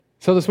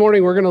So this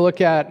morning we're going to look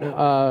at,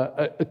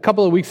 a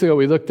couple of weeks ago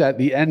we looked at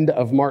the end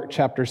of Mark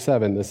chapter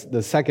 7,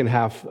 the second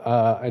half.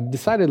 I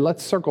decided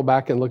let's circle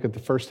back and look at the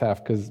first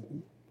half because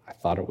I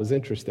thought it was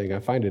interesting. I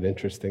find it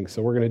interesting.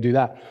 So we're going to do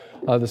that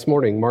this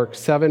morning. Mark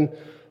 7,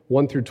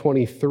 1 through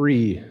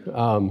 23.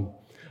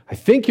 I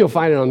think you'll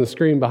find it on the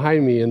screen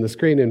behind me and the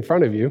screen in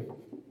front of you.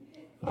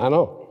 I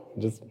know.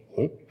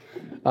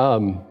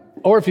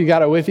 Or if you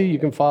got it with you, you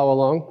can follow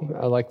along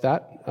like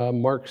that.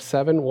 Mark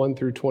 7, 1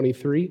 through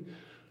 23.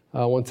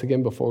 Once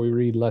again, before we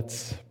read,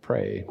 let's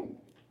pray.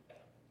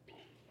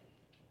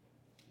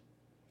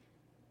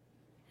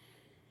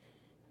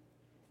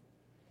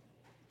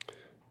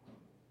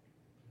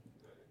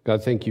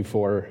 God, thank you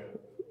for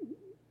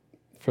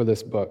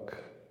this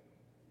book.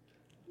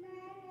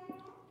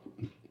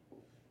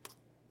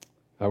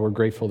 We're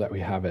grateful that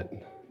we have it.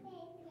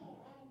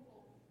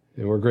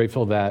 And we're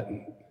grateful that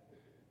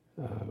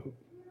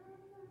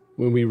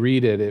when we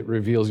read it, it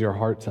reveals your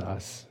heart to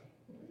us.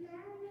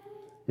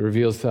 It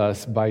reveals to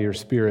us by your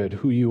Spirit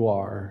who you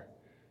are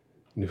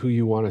and who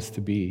you want us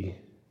to be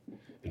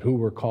and who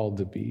we're called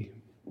to be.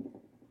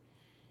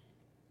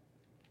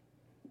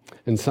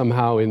 And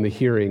somehow in the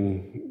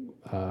hearing,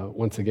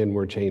 once again,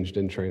 we're changed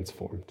and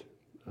transformed.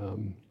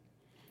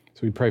 So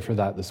we pray for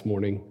that this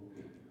morning.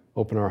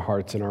 Open our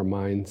hearts and our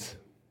minds.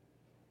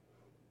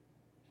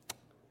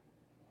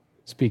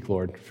 Speak,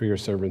 Lord, for your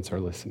servants are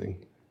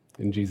listening.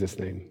 In Jesus'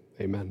 name,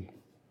 amen.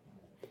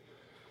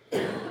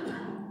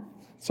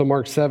 So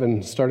Mark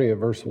 7, starting at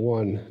verse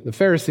 1, the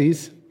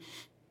Pharisees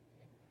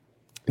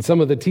and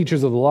some of the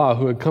teachers of the law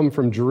who had come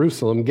from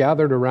Jerusalem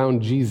gathered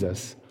around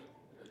Jesus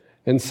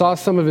and saw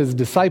some of his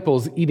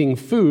disciples eating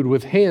food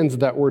with hands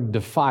that were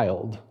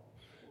defiled,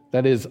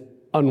 that is,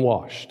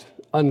 unwashed,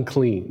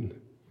 unclean.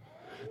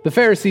 The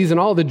Pharisees and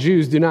all the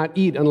Jews do not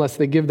eat unless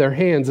they give their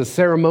hands a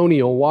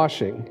ceremonial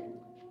washing,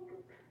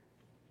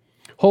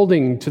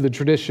 holding to the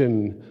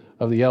tradition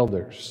of the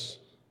elders.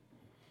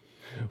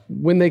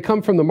 When they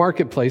come from the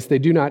marketplace, they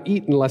do not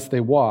eat unless they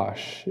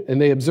wash, and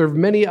they observe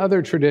many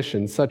other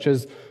traditions, such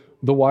as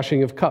the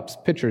washing of cups,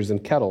 pitchers,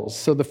 and kettles.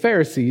 So the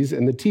Pharisees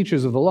and the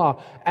teachers of the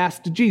law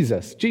asked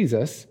Jesus,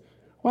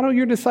 why don't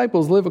your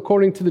disciples live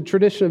according to the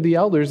tradition of the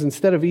elders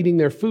instead of eating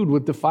their food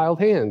with defiled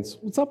hands?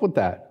 What's up with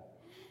that?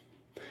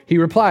 He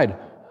replied,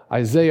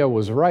 Isaiah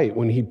was right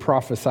when he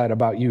prophesied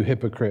about you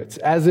hypocrites.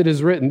 As it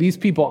is written, these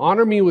people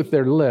honor me with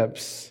their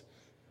lips,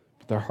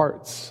 but their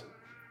hearts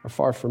are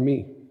far from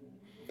me.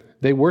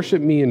 They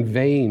worship me in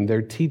vain.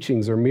 Their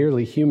teachings are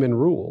merely human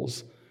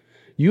rules.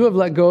 You have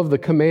let go of the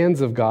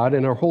commands of God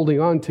and are holding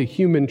on to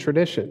human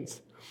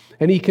traditions.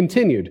 And he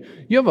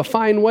continued, you have a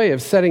fine way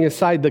of setting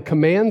aside the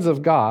commands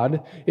of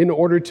God in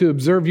order to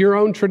observe your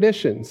own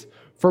traditions.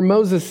 For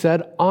Moses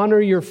said, honor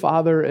your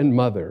father and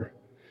mother.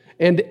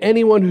 And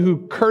anyone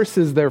who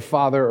curses their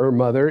father or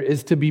mother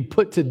is to be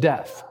put to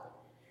death.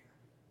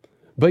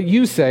 But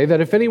you say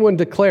that if anyone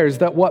declares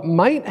that what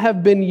might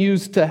have been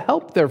used to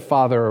help their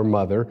father or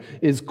mother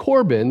is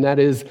Corban, that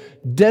is,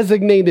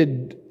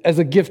 designated as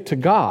a gift to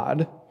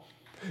God,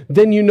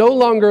 then you no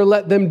longer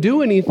let them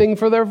do anything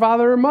for their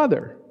father or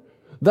mother.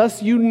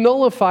 Thus you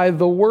nullify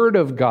the word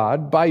of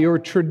God by your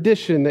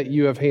tradition that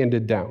you have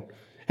handed down.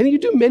 And you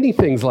do many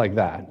things like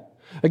that.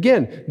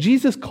 Again,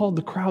 Jesus called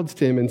the crowds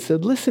to him and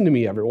said, listen to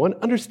me, everyone,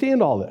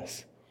 understand all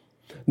this.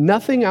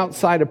 Nothing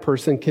outside a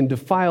person can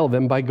defile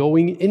them by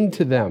going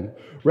into them.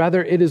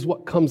 Rather, it is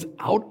what comes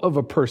out of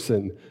a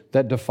person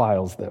that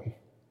defiles them.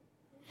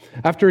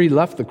 After he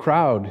left the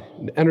crowd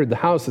and entered the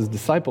house, his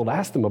disciple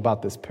asked him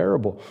about this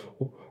parable.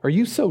 Are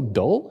you so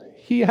dull?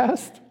 He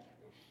asked.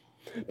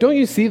 Don't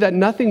you see that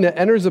nothing that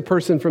enters a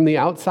person from the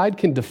outside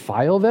can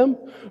defile them?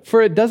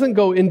 For it doesn't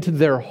go into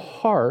their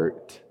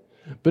heart,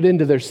 but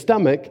into their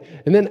stomach,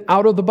 and then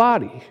out of the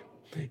body.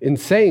 In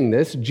saying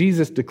this,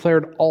 Jesus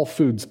declared all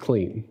foods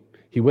clean.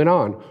 He went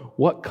on,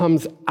 what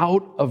comes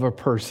out of a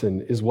person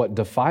is what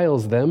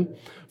defiles them,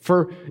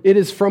 for it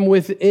is from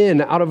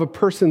within, out of a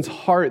person's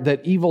heart,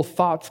 that evil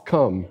thoughts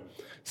come.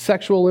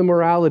 Sexual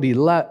immorality,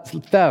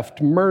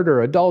 theft,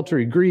 murder,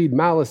 adultery, greed,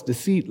 malice,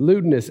 deceit,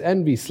 lewdness,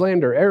 envy,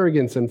 slander,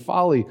 arrogance, and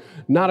folly.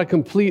 Not a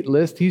complete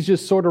list. He's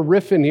just sort of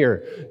riffing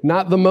here.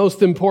 Not the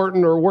most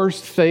important or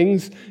worst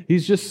things.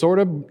 He's just sort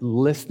of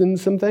listing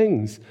some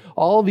things.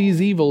 All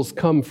these evils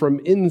come from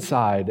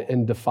inside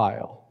and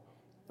defile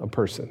a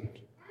person.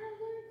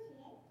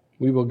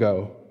 We will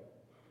go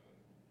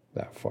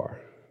that far.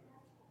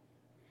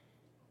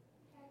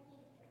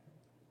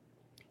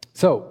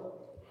 So,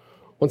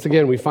 once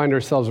again, we find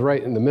ourselves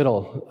right in the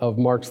middle of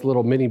Mark's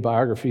little mini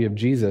biography of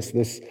Jesus.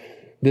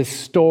 This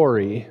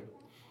story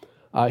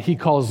he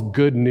calls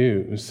good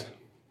news.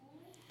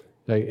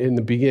 Like in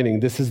the beginning,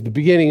 this is the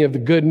beginning of the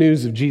good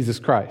news of Jesus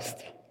Christ.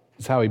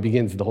 That's how he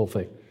begins the whole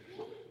thing.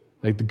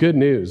 Like the good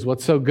news.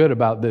 What's so good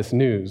about this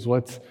news?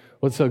 What's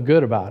so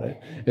good about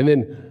it? And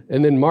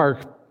then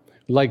Mark,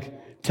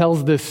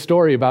 tells this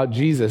story about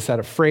Jesus at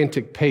a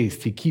frantic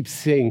pace. He keeps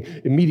saying,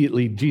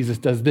 immediately Jesus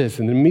does this,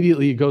 and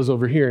immediately he goes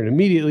over here, and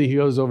immediately he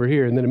goes over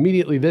here, and then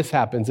immediately this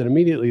happens, and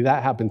immediately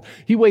that happens.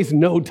 He wastes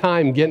no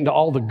time getting to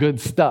all the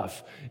good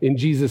stuff in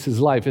Jesus'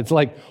 life. It's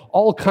like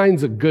all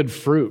kinds of good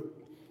fruit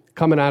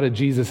coming out of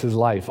Jesus'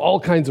 life. All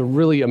kinds of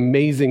really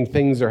amazing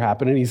things are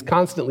happening. He's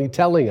constantly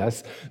telling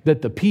us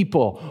that the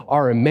people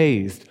are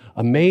amazed.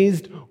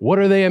 Amazed? What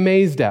are they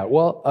amazed at?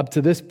 Well, up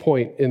to this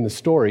point in the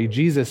story,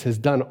 Jesus has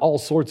done all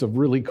sorts of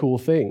really cool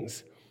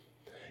things.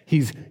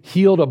 He's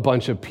healed a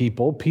bunch of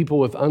people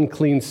with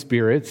unclean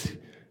spirits,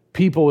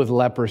 people with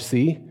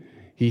leprosy.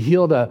 He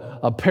healed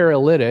a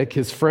paralytic.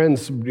 His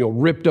friends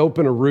ripped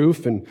open a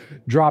roof and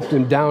dropped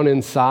him down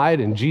inside,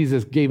 and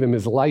Jesus gave him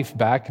his life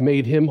back,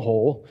 made him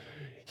whole.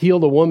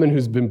 Healed a woman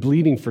who's been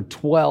bleeding for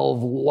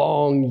 12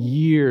 long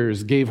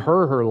years, gave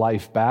her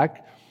life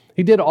back.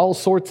 He did all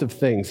sorts of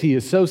things. He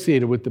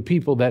associated with the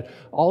people that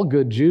all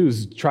good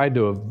Jews tried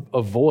to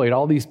avoid.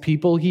 All these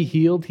people he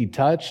healed, he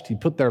touched, he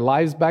put their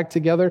lives back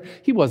together.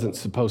 He wasn't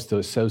supposed to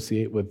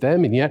associate with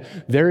them, and yet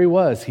there he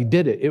was. He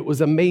did it. It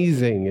was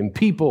amazing, and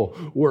people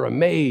were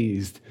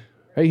amazed.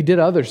 Right? He did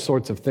other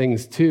sorts of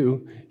things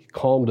too. He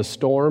calmed a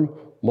storm,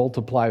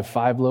 multiplied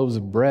 5 loaves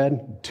of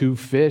bread, 2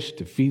 fish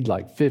to feed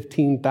like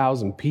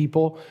 15,000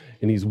 people,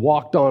 and he's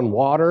walked on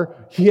water.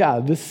 Yeah,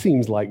 this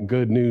seems like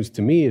good news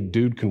to me. A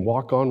dude can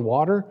walk on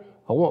water.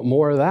 I want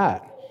more of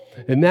that.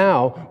 And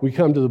now we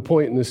come to the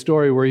point in the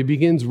story where he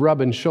begins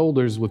rubbing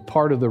shoulders with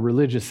part of the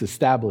religious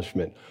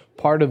establishment,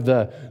 part of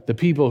the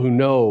people who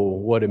know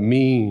what it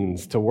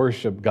means to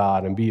worship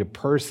God and be a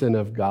person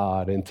of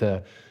God and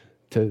to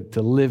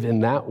live in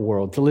that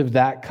world, to live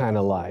that kind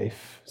of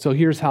life. So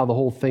here's how the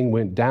whole thing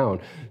went down.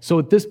 So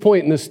at this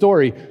point in the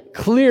story,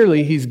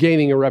 clearly he's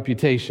gaining a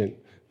reputation,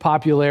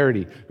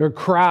 popularity. There are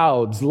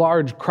crowds,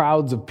 large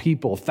crowds of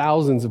people,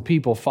 thousands of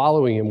people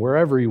following him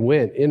wherever he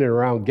went in and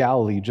around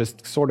Galilee,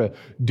 just sort of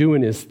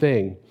doing his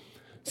thing.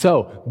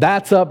 So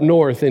that's up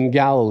north in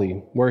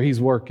Galilee where he's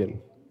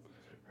working,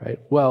 right?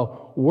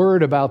 Well,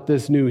 word about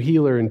this new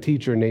healer and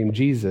teacher named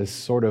Jesus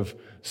sort of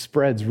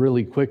spreads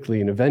really quickly,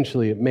 and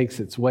eventually it makes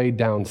its way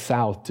down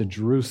south to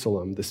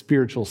Jerusalem, the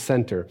spiritual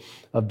center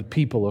of the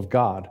people of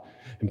God.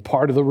 And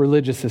part of the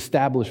religious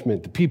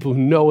establishment, the people who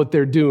know what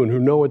they're doing, who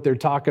know what they're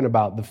talking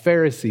about, the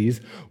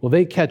Pharisees, well,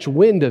 they catch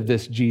wind of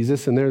this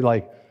Jesus, and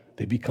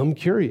they become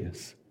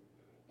curious.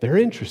 They're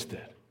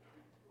interested.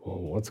 Well,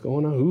 what's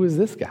going on? Who is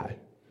this guy?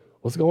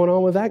 What's going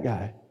on with that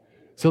guy?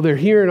 So they're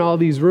hearing all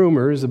these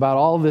rumors about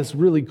all this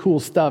really cool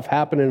stuff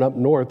happening up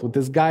north with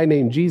this guy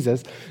named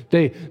Jesus.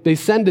 They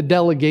send a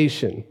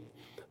delegation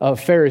of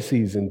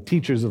Pharisees and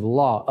teachers of the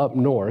law up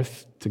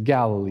north to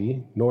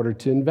Galilee in order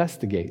to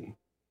investigate.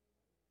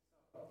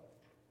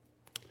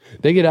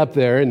 They get up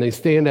there and they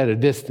stand at a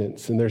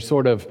distance, and they're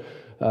sort of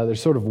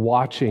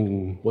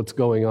watching what's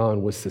going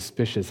on with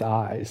suspicious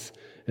eyes.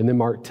 And then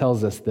Mark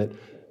tells us that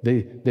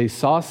they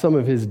saw some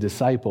of his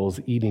disciples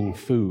eating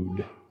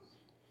food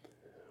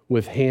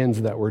with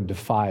hands that were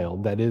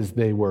defiled. That is,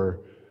 they were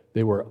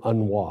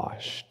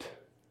unwashed.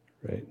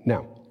 Right?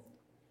 Now,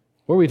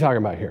 what are we talking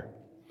about here?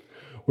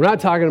 We're not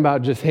talking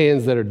about just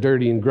hands that are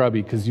dirty and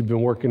grubby because you've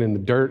been working in the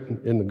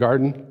dirt in the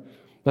garden.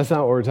 That's not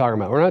what we're talking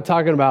about. We're not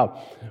talking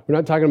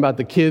about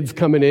the kids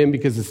coming in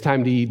because it's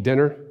time to eat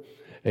dinner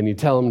and you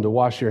tell them to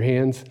wash your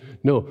hands.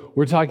 No,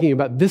 we're talking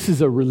about this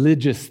is a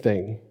religious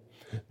thing.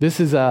 This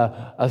is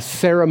a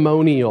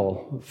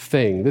ceremonial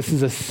thing. This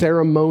is a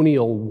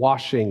ceremonial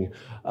washing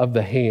of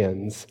the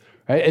hands,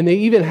 right? And they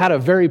even had a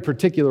very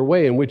particular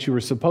way in which you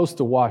were supposed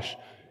to wash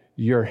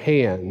your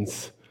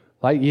hands.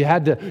 Like you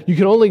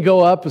could only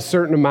go up a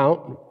certain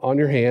amount on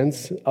your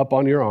hands, up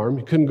on your arm.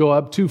 You couldn't go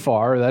up too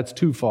far, that's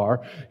too far.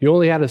 You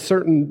only had a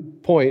certain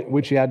point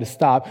which you had to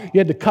stop. You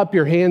had to cup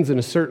your hands in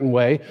a certain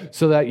way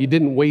so that you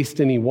didn't waste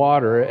any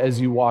water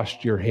as you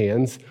washed your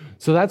hands.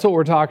 So that's what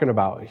we're talking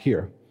about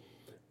here,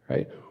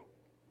 right?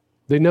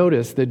 They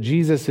notice that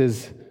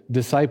Jesus'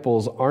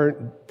 disciples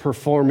aren't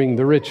performing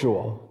the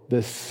ritual,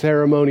 the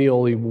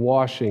ceremonially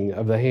washing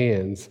of the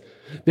hands.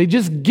 They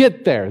just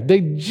get there.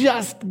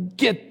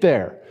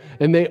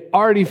 And they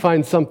already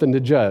find something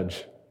to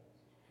judge.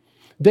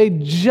 They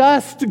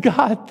just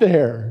got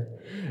there,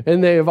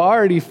 and they have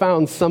already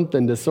found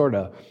something to sort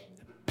of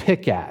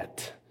pick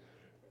at.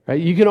 Right?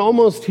 You can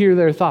almost hear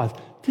their thoughts.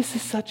 This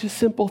is such a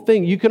simple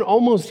thing. You can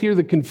almost hear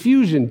the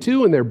confusion,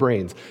 too, in their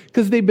brains,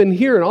 because they've been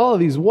hearing all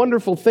of these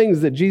wonderful things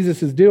that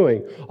Jesus is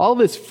doing, all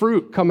this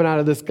fruit coming out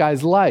of this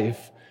guy's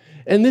life.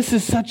 And this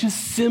is such a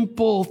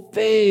simple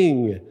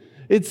thing.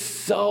 It's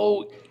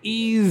so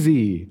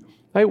easy.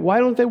 Right? Why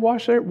don't they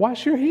wash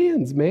your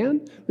hands,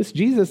 man? This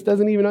Jesus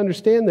doesn't even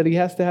understand that he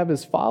has to have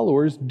his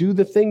followers do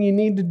the thing you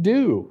need to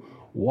do.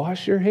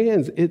 Wash your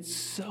hands. It's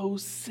so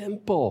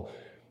simple.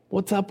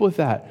 What's up with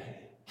that?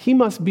 He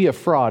must be a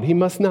fraud. He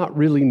must not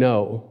really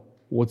know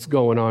what's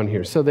going on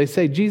here. So they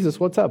say, Jesus,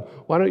 what's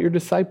up? Why don't your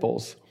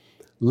disciples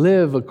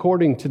live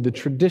according to the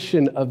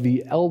tradition of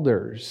the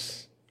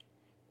elders?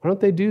 Why don't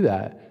they do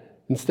that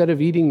instead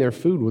of eating their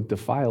food with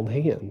defiled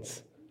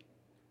hands?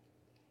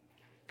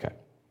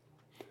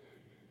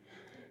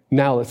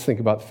 Now let's think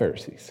about the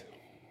Pharisees.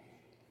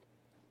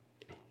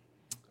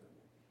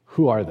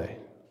 Who are they?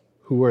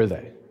 Who were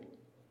they?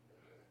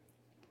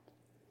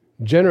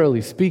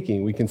 Generally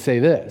speaking, we can say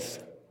this.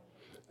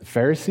 The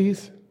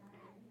Pharisees,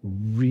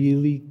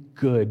 really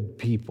good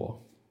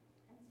people.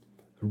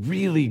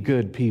 Really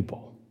good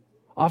people.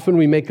 Often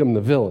we make them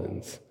the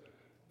villains.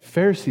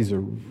 Pharisees are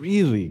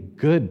really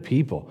good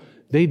people.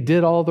 They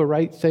did all the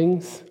right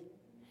things.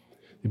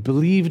 They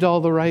believed all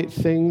the right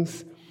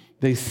things.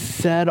 They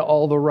said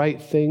all the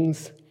right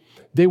things.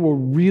 They were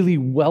really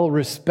well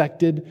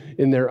respected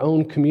in their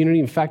own community.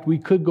 In fact, we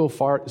could go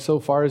so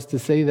far as to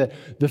say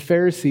that the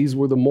Pharisees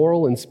were the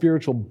moral and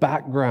spiritual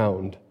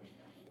background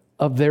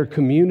of their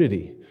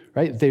community,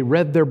 right? They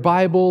read their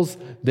Bibles,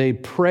 they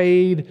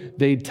prayed,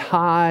 they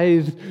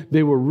tithed.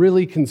 They were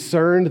really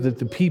concerned that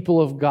the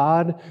people of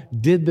God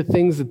did the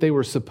things that they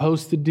were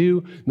supposed to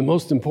do. The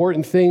most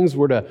important things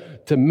were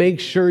to make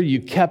sure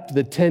you kept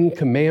the 10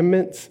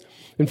 Commandments.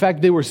 In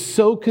fact, they were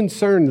so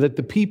concerned that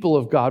the people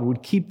of God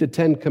would keep the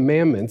 10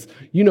 Commandments.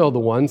 You know the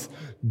ones.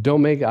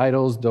 Don't make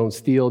idols, don't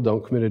steal,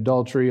 don't commit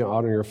adultery,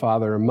 honor your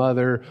father and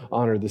mother,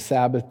 honor the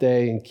Sabbath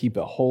day, and keep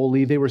it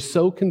holy. They were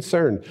so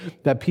concerned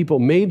that people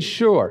made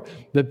sure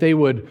that they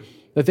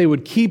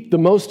would keep the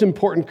most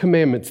important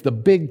commandments, the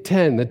big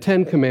 10, the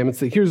 10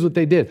 Commandments. That here's what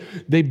they did.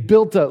 They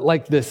built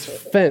this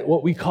fence,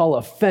 what we call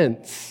a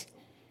fence,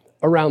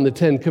 around the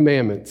 10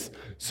 Commandments.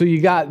 So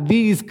you got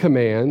these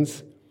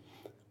commands.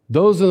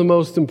 Those are the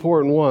most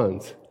important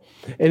ones.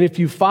 And if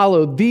you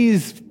follow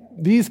these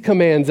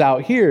commands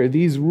out here,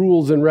 these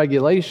rules and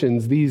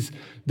regulations,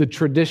 the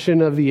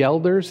tradition of the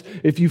elders,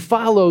 if you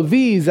follow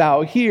these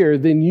out here,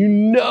 then you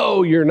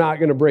know you're not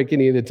going to break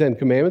any of the 10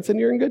 Commandments and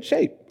you're in good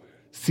shape.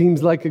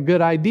 Seems like a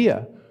good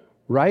idea,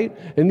 right?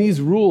 And these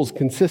rules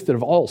consisted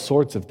of all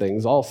sorts of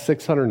things, all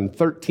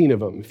 613 of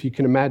them, if you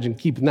can imagine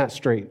keeping that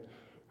straight.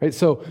 Right?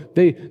 So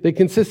they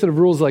consisted of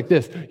rules like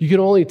this. You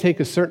could only take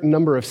a certain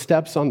number of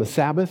steps on the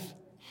Sabbath.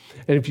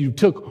 And if you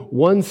took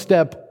one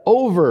step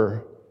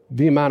over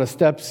the amount of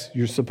steps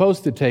you're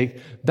supposed to take,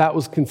 that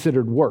was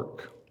considered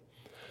work.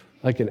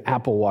 Like an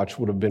Apple Watch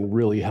would have been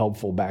really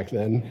helpful back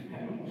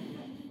then.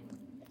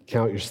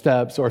 Count your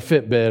steps, or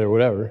Fitbit or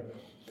whatever.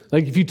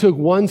 Like if you took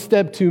one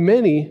step too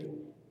many,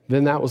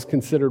 then that was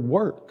considered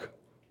work,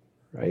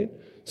 right?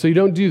 So you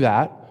don't do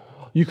that.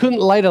 You couldn't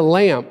light a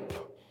lamp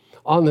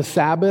on the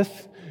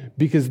Sabbath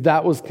because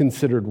that was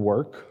considered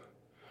work,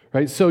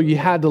 right? So you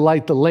had to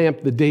light the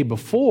lamp the day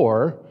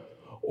before,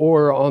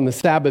 or on the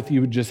Sabbath, you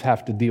would just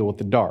have to deal with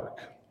the dark,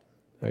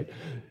 right?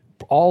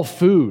 All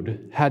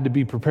food had to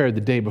be prepared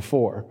the day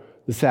before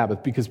the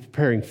Sabbath because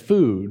preparing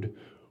food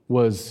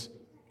was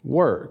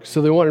work.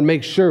 So they wanted to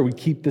make sure we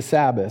keep the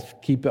Sabbath,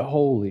 keep it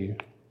holy,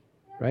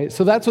 right?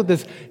 So that's what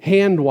this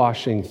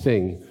hand-washing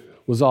thing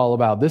was all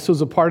about. This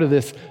was a part of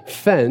this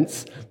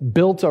fence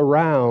built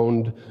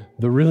around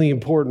the really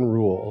important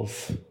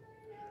rules,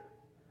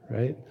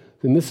 right?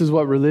 And this is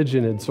what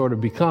religion had sort of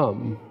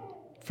become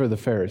for the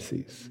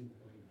Pharisees.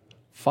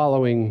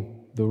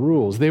 Following the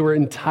rules. They were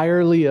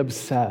entirely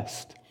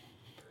obsessed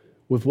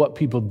with what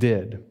people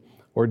did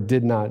or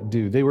did not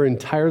do. They were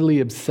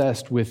entirely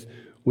obsessed with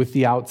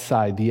the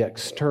outside, the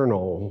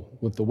external,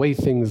 with the way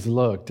things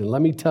looked. And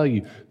let me tell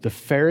you, the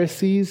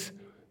Pharisees,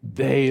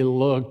 they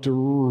looked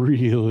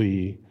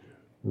really,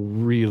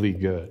 really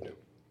good.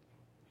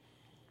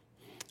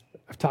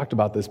 I've talked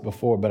about this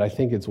before, but I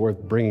think it's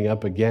worth bringing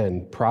up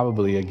again,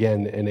 probably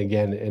again and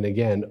again and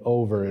again,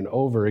 over and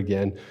over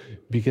again,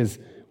 because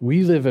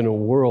we live in a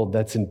world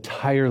that's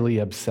entirely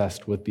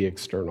obsessed with the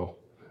external,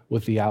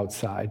 with the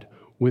outside,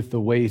 with the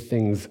way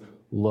things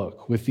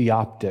look, with the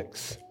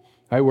optics.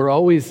 Right? We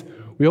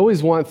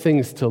always want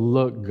things to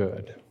look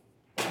good,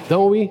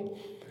 don't we?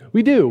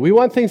 We do. We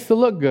want things to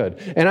look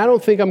good. And I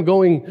don't think I'm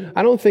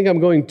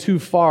going too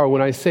far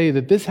when I say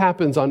that this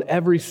happens on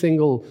every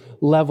single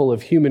level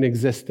of human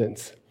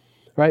existence.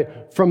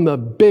 Right? From the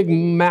big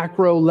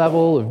macro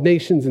level of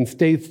nations and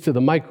states to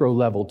the micro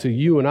level, to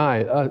you and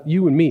I,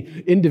 you and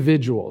me,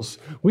 individuals.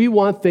 We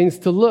want things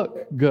to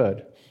look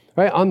good.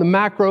 Right? On the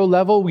macro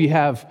level, we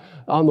have,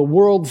 on the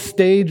world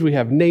stage, we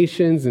have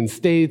nations and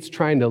states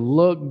trying to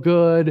look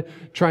good,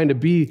 trying to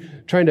be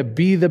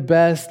the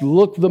best,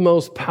 look the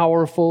most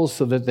powerful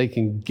so that they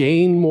can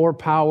gain more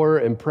power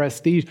and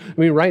prestige. I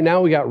mean, right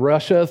now we got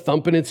Russia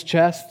thumping its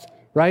chest.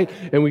 Right?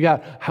 And we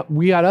got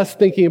us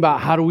thinking about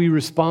how do we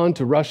respond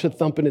to Russia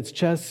thumping its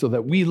chest so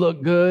that we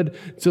look good,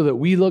 so that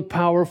we look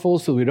powerful,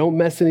 so we don't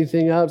mess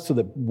anything up, so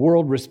the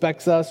world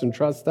respects us and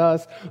trusts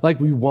us. Like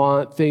we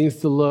want things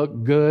to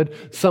look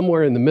good.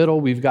 Somewhere in the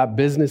middle, we've got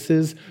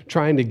businesses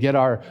trying to get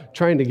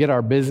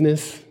our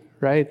business,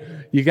 right?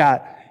 You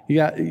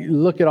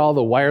look at all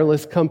the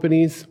wireless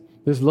companies.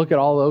 Just look at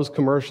all those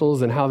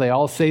commercials and how they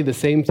all say the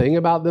same thing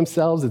about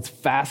themselves. It's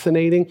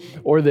fascinating.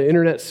 Or the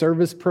internet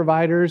service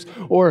providers.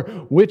 Or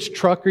which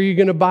truck are you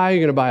going to buy?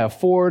 You're going to buy a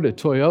Ford, a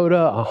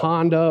Toyota, a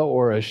Honda,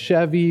 or a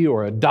Chevy,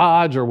 or a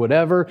Dodge, or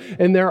whatever.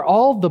 And they're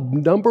all the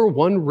number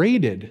one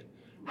rated.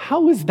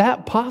 How is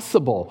that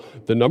possible?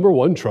 The number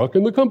one truck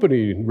in the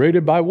company,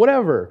 rated by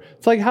whatever.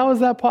 It's like, how is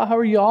that? How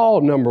are you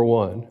all number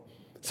one?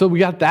 So we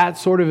got that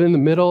sort of in the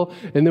middle,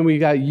 and then we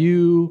got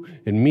you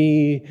and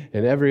me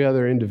and every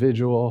other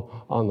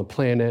individual on the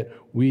planet.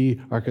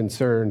 We are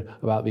concerned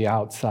about the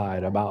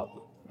outside, about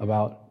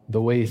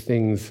the way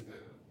things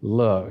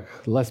look.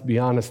 Let's be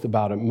honest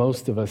about it.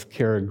 Most of us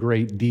care a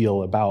great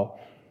deal about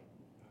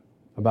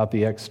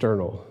the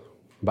external,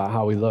 about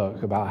how we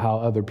look, about how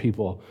other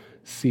people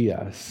see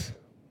us,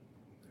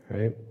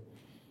 right?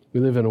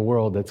 We live in a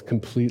world that's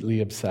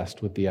completely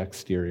obsessed with the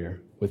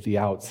exterior, with the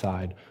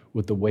outside,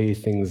 with the way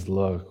things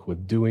look,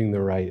 with doing the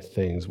right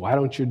things. Why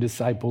don't your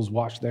disciples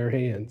wash their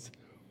hands?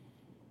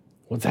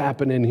 What's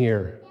happening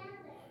here?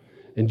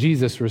 And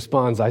Jesus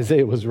responds,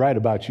 Isaiah was right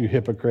about you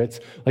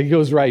hypocrites. Like, he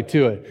goes right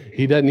to it.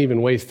 He doesn't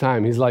even waste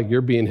time. He's like,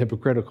 you're being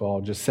hypocritical.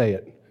 I'll just say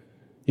it.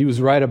 He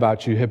was right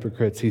about you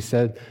hypocrites. He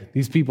said,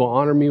 these people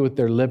honor me with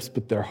their lips,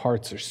 but their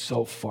hearts are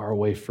so far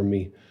away from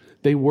me.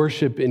 They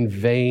worship in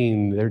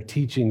vain. Their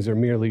teachings are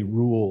merely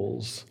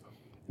rules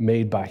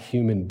made by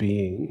human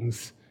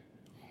beings.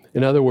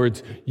 In other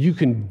words, you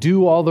can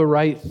do all the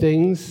right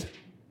things,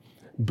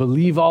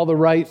 believe all the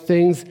right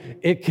things,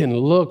 it can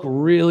look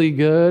really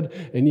good,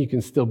 and you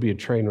can still be a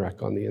train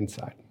wreck on the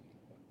inside.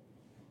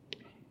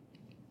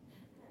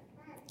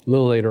 A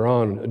little later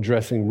on,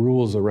 addressing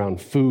rules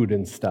around food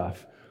and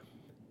stuff,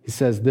 he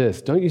says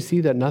this, don't you see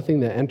that nothing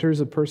that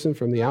enters a person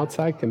from the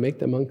outside can make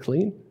them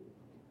unclean?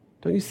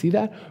 Don't you see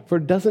that? For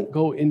it doesn't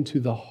go into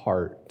the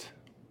heart.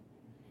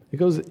 It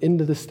goes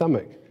into the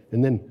stomach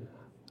and then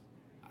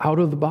out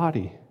of the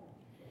body.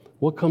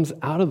 What comes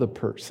out of the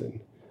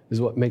person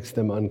is what makes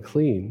them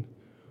unclean.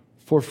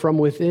 For from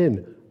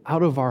within,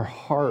 out of our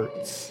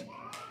hearts,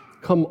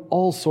 come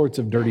all sorts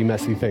of dirty,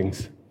 messy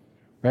things,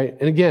 right?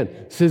 And again,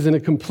 this isn't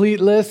a complete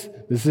list.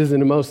 This isn't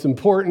the most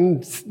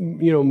important,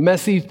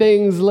 messy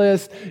things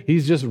list.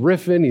 He's just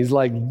riffing. He's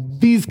like,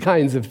 these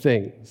kinds of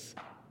things.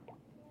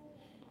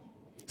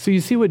 So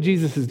you see what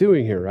Jesus is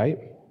doing here, right?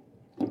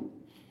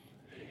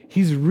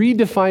 He's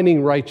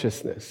redefining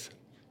righteousness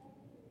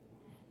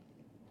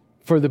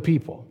for the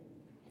people,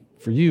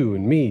 for you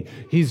and me.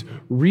 He's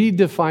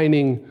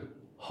redefining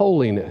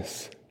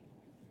holiness.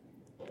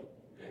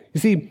 You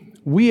see,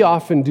 we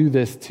often do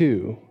this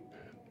too,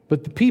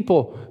 but the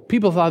people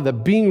thought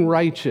that being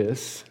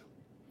righteous,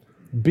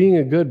 being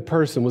a good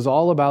person was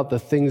all about the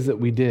things that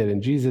we did.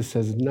 And Jesus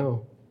says,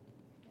 no.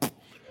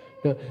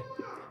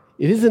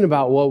 It isn't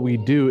about what we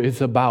do,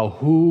 it's about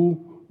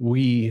who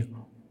we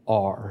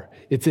are.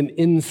 It's an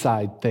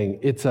inside thing.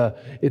 It's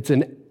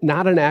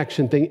not an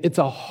action thing, it's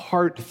a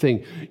heart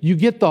thing. You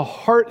get the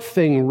heart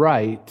thing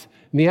right,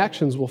 and the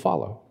actions will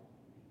follow.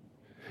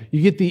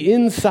 You get the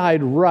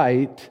inside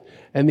right,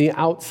 and the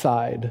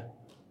outside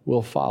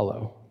will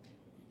follow.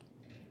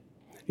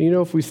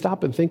 If we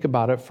stop and think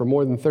about it for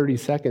more than 30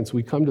 seconds,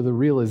 we come to the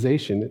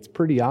realization, it's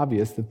pretty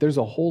obvious that there's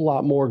a whole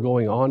lot more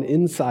going on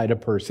inside a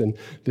person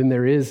than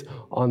there is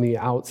on the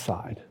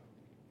outside.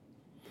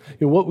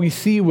 And what we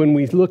see when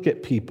we look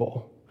at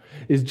people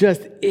is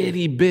just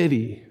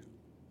itty-bitty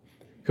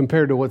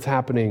compared to what's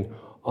happening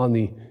on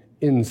the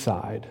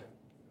inside,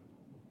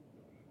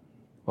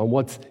 on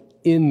what's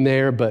in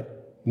there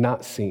but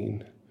not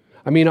seen.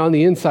 On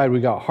the inside, we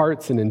got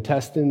hearts and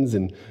intestines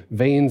and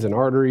veins and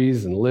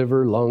arteries and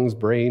liver, lungs,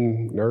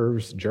 brain,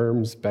 nerves,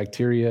 germs,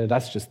 bacteria.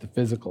 That's just the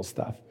physical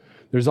stuff.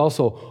 There's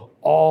also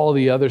all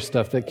the other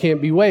stuff that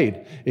can't be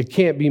weighed. It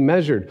can't be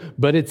measured,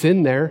 but it's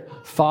in there.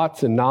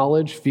 Thoughts and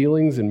knowledge,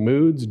 feelings and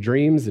moods,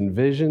 dreams and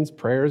visions,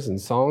 prayers and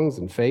songs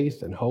and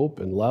faith and hope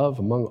and love,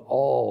 among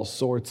all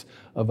sorts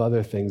of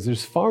other things.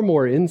 There's far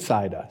more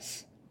inside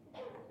us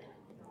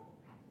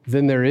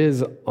than there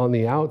is on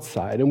the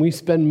outside. And we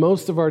spend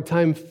most of our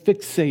time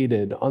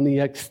fixated on the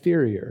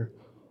exterior,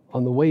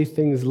 on the way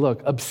things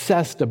look,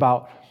 obsessed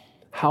about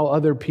how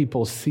other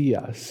people see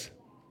us.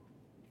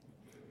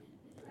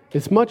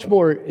 It's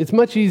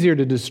much easier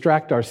to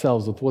distract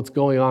ourselves with what's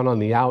going on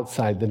the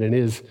outside than it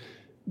is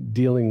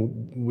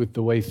dealing with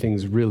the way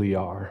things really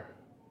are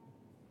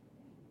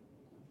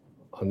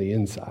on the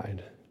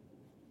inside.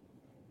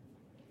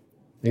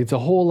 It's a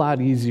whole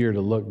lot easier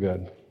to look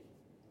good.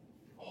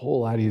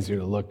 Whole lot easier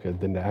to look good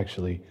than to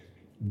actually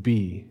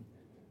be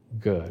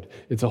good.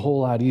 It's a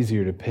whole lot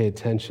easier to pay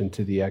attention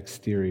to the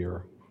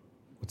exterior,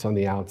 what's on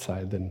the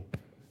outside, than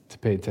to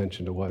pay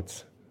attention to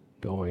what's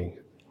going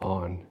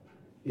on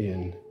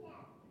in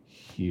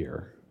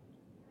here.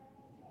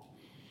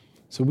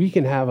 So we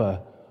can have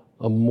a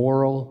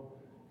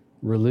moral,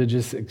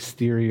 religious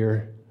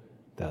exterior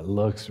that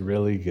looks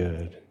really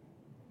good.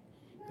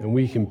 And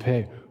we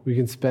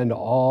can spend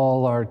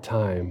all our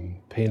time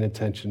paying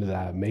attention to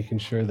that, making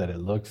sure that it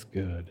looks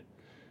good.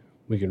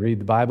 We can read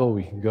the Bible,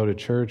 we can go to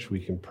church, we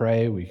can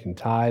pray, we can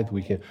tithe,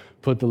 we can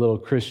put the little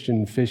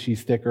Christian fishy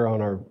sticker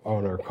on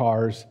our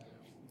cars,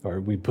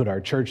 or we put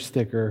our church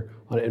sticker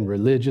on it, and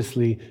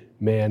religiously,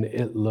 man,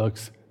 it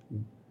looks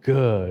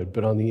good.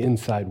 But on the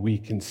inside, we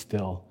can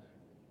still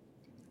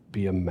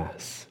be a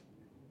mess.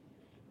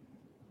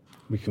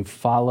 We can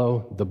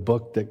follow the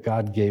book that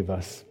God gave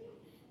us,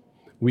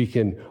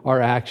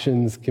 Our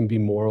actions can be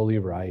morally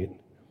right.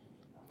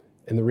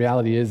 And the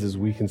reality is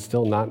we can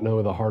still not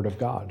know the heart of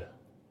God.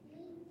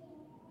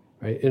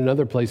 Right? In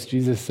another place,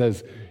 Jesus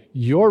says,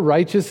 your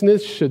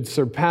righteousness should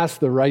surpass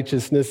the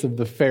righteousness of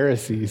the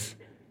Pharisees.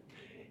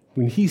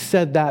 When he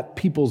said that,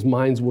 people's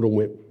minds would have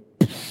went,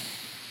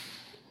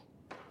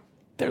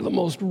 they're the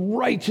most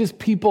righteous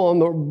people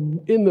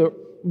in the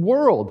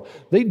world.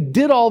 They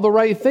did all the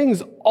right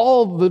things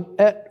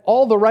at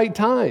all the right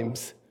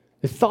times.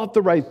 They thought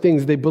the right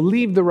things. They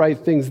believed the right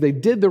things. They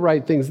did the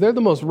right things. They're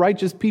the most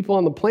righteous people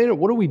on the planet.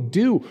 What do we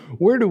do?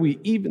 Where do we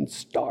even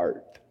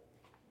start?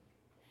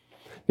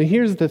 Now,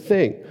 here's the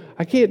thing.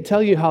 I can't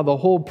tell you how the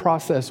whole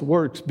process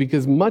works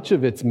because much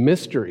of it's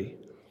mystery.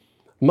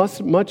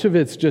 Much of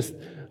it's just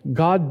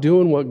God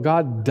doing what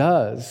God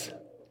does.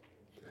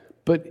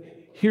 But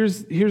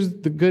here's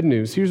the good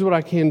news. Here's what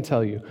I can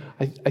tell you.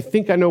 I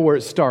think I know where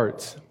it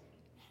starts.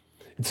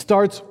 It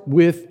starts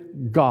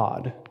with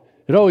God.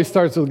 It always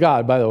starts with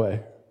God, by the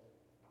way.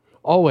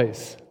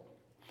 Always.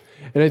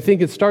 And I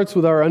think it starts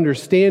with our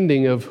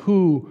understanding of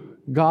who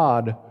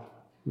God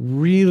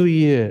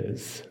really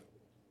is.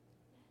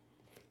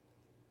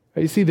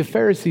 You see, the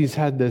Pharisees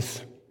had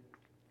this,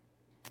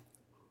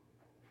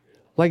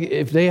 like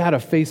if they had a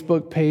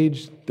Facebook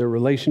page, their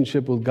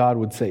relationship with God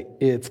would say,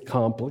 it's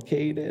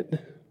complicated.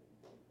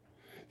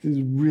 This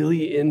is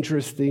really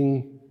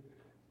interesting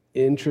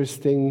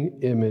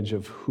image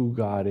of who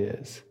God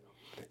is.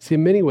 See,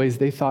 in many ways,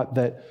 they thought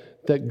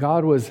that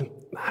God was,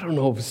 I don't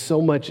know,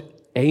 so much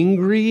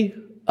angry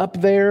up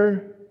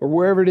there or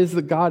wherever it is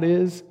that God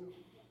is,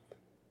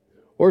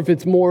 or if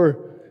it's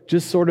more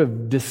just sort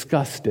of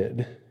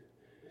disgusted,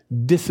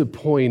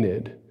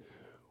 disappointed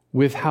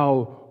with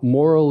how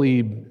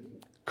morally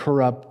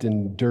corrupt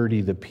and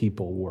dirty the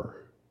people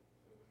were.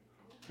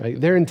 Right?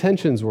 Their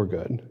intentions were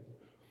good.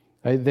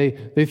 Right?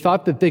 They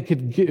thought that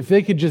if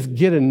they could just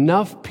get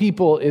enough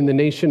people in the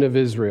nation of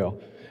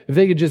Israel, if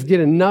they could just get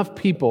enough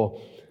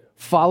people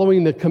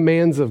following the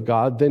commands of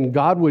God, then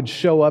God would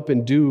show up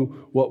and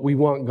do what we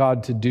want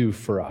God to do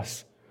for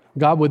us.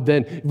 God would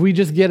then, if we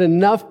just get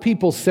enough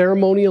people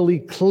ceremonially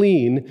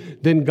clean,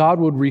 then God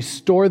would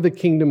restore the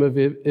kingdom of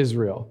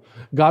Israel.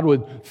 God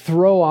would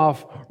throw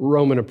off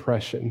Roman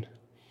oppression.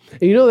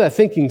 And you know that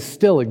thinking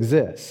still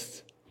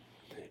exists.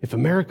 If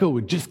America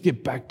would just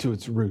get back to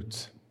its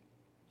roots,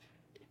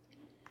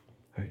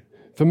 right?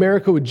 If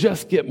America would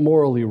just get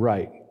morally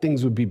right,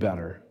 things would be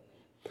better.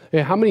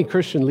 Hey, how many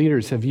Christian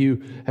leaders have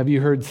you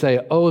heard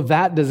say, oh,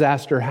 that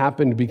disaster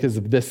happened because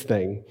of this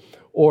thing?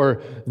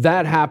 Or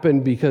that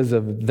happened because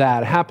of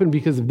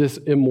this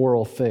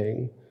immoral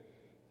thing.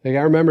 Like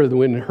I remember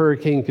when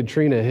Hurricane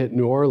Katrina hit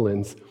New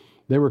Orleans,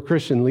 there were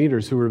Christian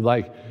leaders who were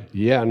like,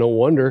 yeah, no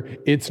wonder,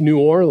 it's New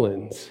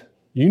Orleans.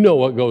 You know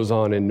what goes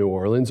on in New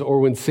Orleans. Or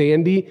when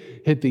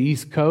Sandy hit the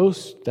East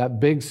Coast, that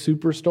big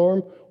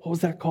superstorm, what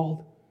was that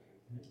called?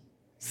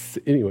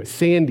 Anyway,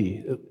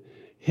 Sandy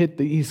hit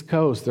the East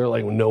Coast. They're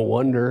like, no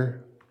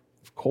wonder,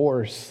 of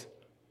course,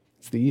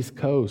 it's the East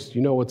Coast.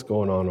 You know what's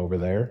going on over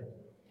there.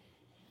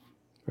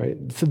 Right?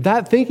 So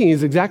that thinking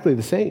is exactly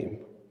the same.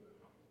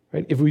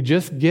 Right? If we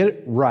just get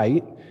it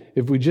right,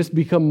 if we just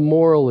become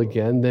moral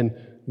again, then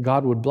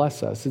God would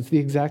bless us. It's the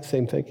exact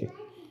same thinking.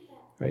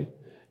 Right?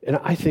 And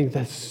I think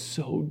that's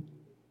so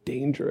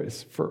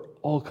dangerous for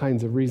all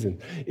kinds of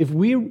reasons. If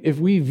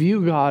we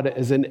view God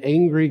as an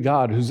angry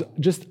God who's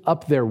just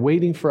up there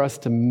waiting for us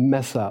to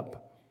mess up,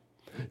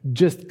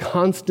 just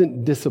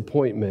constant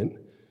disappointment,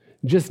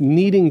 just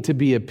needing to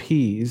be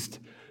appeased,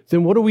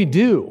 then what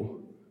do?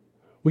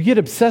 We get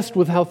obsessed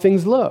with how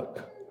things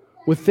look,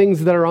 with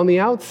things that are on the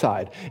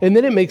outside. And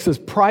then it makes us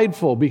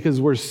prideful because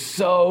we're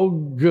so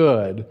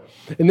good.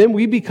 And then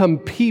we become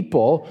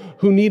people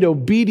who need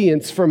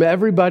obedience from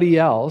everybody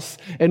else.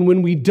 And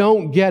when we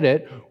don't get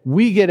it,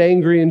 we get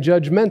angry and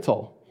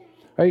judgmental.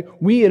 Right?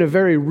 We, in a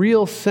very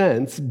real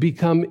sense,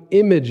 become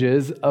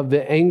images of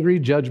the angry,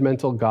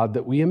 judgmental God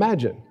that we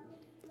imagine.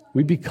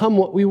 We become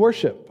what we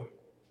worship.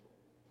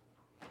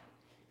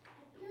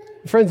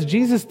 Friends,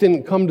 Jesus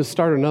didn't come to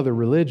start another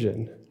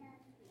religion.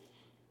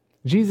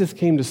 Jesus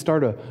came to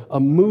start a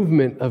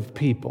movement of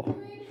people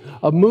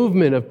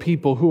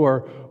who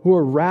are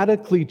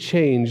radically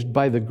changed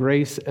by the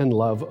grace and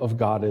love of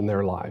God in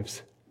their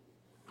lives.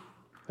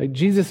 Like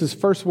Jesus'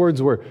 first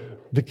words were,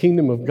 the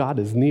kingdom of God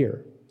is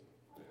near.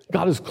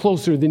 God is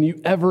closer than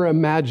you ever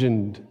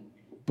imagined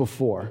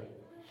before.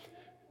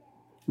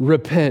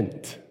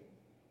 Repent,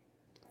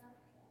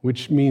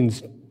 which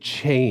means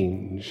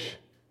change.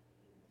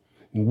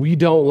 We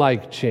don't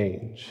like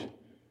change.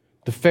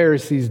 The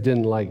Pharisees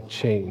didn't like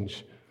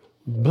change.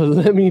 But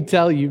let me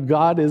tell you,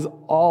 God is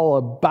all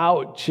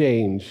about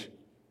change.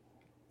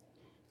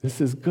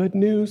 This is good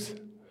news.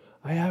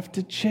 I have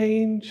to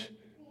change.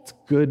 It's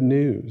good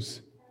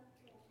news.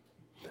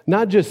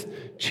 Not just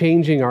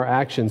changing our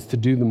actions to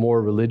do the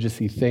more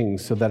religious-y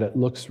things so that it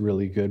looks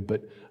really good,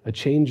 but a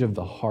change of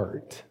the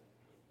heart,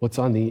 what's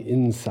on the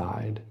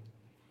inside.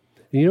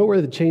 And you know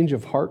where the change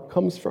of heart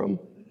comes from?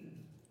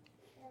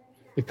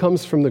 It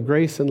comes from the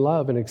grace and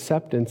love and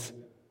acceptance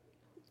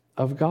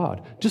of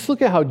God. Just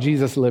look at how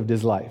Jesus lived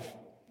his life,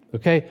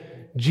 okay?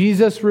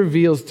 Jesus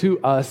reveals to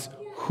us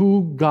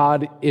who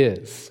God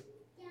is.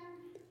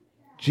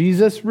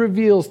 Jesus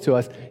reveals to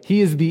us,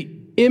 he is the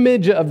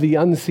image of the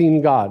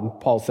unseen God,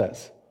 Paul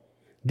says.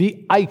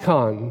 The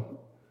icon.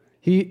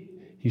 He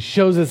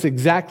shows us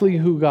exactly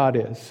who God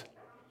is,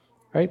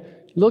 right?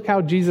 Look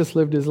how Jesus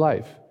lived his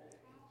life.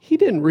 He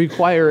didn't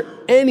require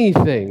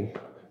anything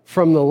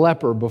from the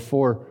leper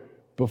before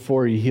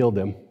he healed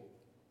him.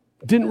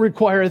 Didn't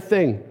require a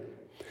thing.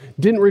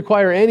 Didn't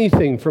require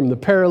anything from the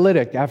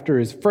paralytic after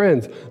his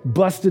friends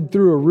busted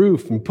through a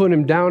roof and put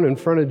him down in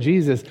front of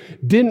Jesus.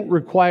 Didn't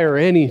require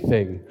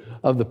anything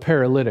of the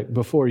paralytic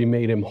before he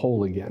made him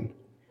whole again.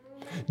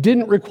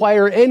 Didn't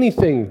require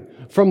anything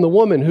from the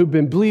woman who'd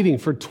been bleeding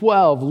for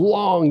 12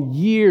 long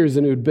years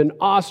and who'd been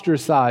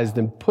ostracized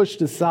and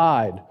pushed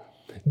aside.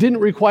 Didn't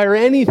require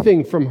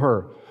anything from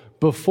her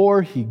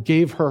before he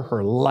gave her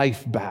her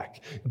life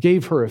back,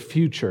 gave her a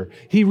future.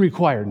 He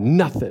required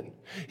nothing.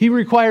 He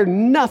required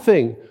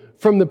nothing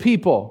from the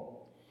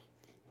people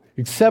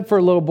except for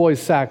a little boy's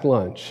sack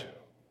lunch.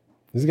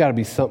 There's got to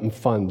be something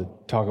fun to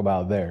talk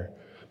about there.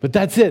 But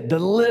that's it, the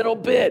little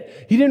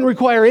bit. He didn't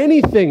require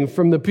anything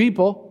from the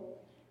people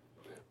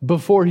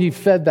before he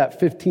fed that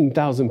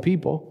 15,000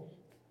 people.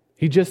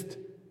 He just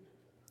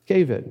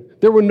gave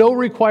it. There were no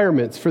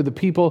requirements for the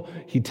people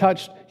he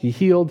touched, he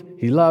healed,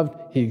 he loved,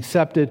 he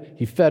accepted,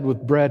 he fed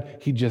with bread.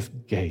 He just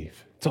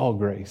gave. It's all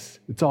grace.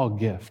 It's all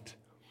gift.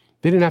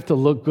 They didn't have to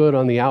look good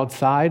on the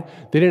outside.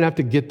 They didn't have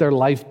to get their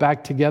life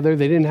back together.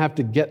 They didn't have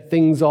to get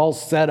things all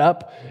set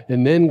up,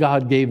 and then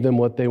God gave them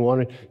what they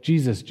wanted.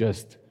 Jesus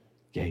just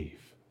gave.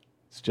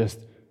 It's just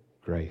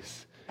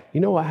grace. You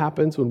know what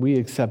happens when we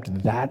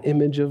accept that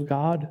image of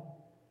God?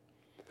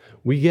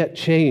 We get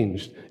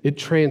changed. It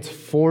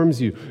transforms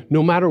you.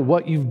 No matter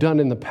what you've done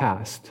in the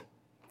past,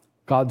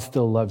 God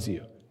still loves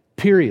you.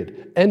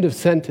 Period. End of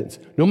sentence.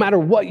 No matter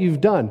what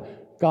you've done,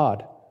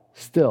 God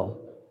still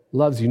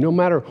loves you. No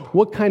matter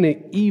what kind of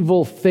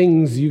evil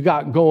things you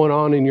got going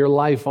on in your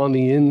life on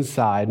the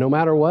inside, no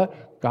matter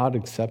what, God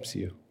accepts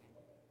you.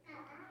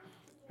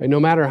 And no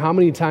matter how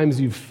many times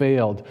you've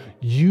failed,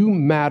 you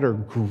matter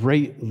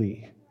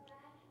greatly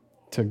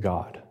to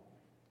God.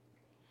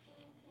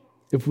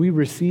 If we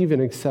receive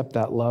and accept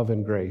that love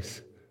and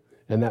grace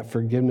and that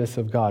forgiveness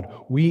of God,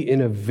 we,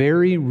 in a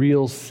very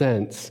real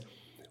sense,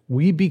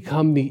 we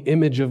become the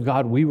image of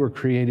God we were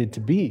created to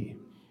be.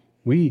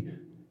 We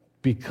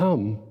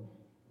become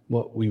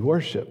what we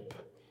worship.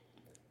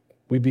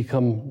 We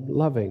become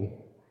loving,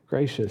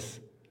 gracious,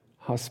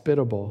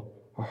 hospitable.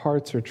 Our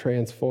hearts are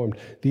transformed.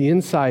 The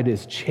inside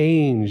is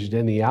changed,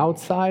 and the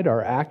outside,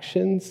 our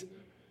actions,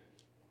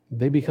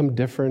 they become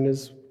different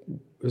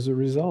as a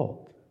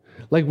result.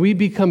 Like we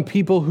become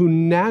people who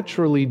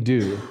naturally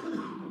do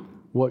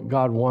what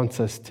God wants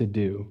us to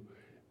do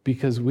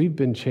because we've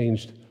been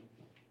changed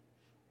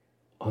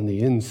on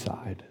the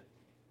inside.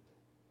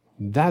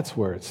 That's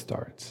where it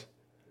starts.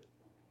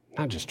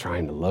 Not just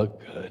trying to look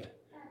good.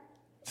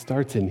 It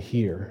starts in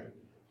here,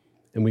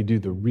 and we do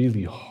the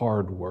really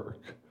hard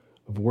work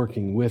of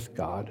working with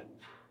God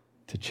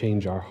to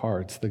change our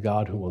hearts, the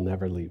God who will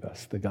never leave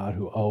us, the God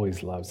who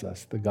always loves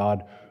us, the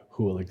God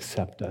who will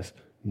accept us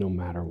no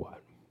matter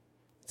what.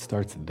 It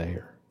starts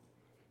there.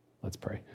 Let's pray.